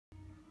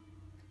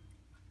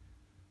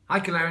Hi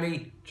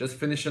Killarney, just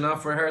finishing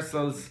off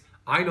rehearsals.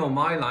 I know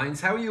my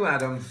lines. How are you,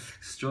 Adam?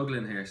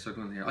 Struggling here.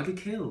 I get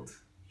killed.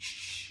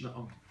 Shh.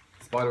 No.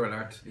 Spoiler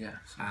alert. Yeah.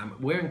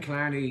 We're in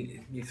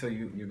Killarney, so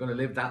you're going to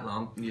live that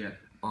long. Yeah.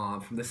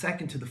 From the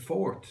 2nd to the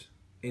 4th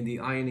in the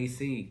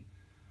INEC,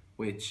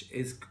 which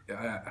is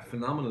a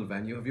phenomenal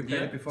venue. Have you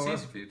played it before?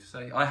 It's easy for you to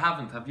say. I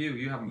haven't. Have you?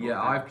 You haven't.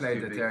 Yeah, I've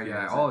played it there.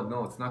 Yeah. Oh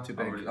no, it's not too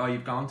big. Oh, really? Oh,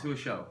 you've gone to a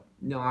show?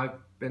 No, I've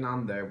been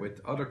on there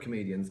with other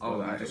comedians. Oh,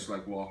 you just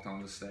like walked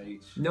on the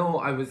stage? No,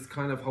 I was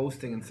kind of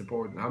hosting and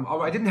supporting.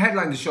 I didn't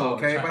headline the show,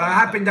 okay, but okay. I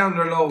have been down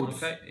there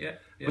loads. Okay, yeah.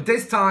 But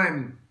this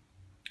time,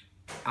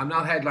 I'm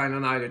not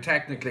headlining either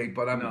technically,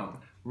 but I'm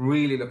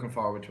really looking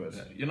forward to it.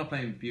 Yeah. You're not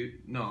playing Beauty?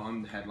 No,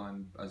 I'm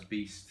headline as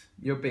Beast.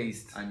 You're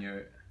Beast. And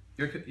you're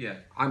yeah.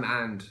 I'm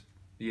And.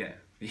 Yeah.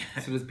 Yeah.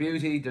 So there's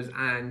Beauty, there's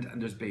And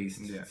there's Beast.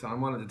 Yeah. So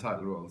I'm one of the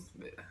title roles.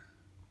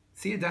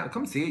 See you down.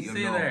 Come see it.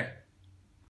 See you there.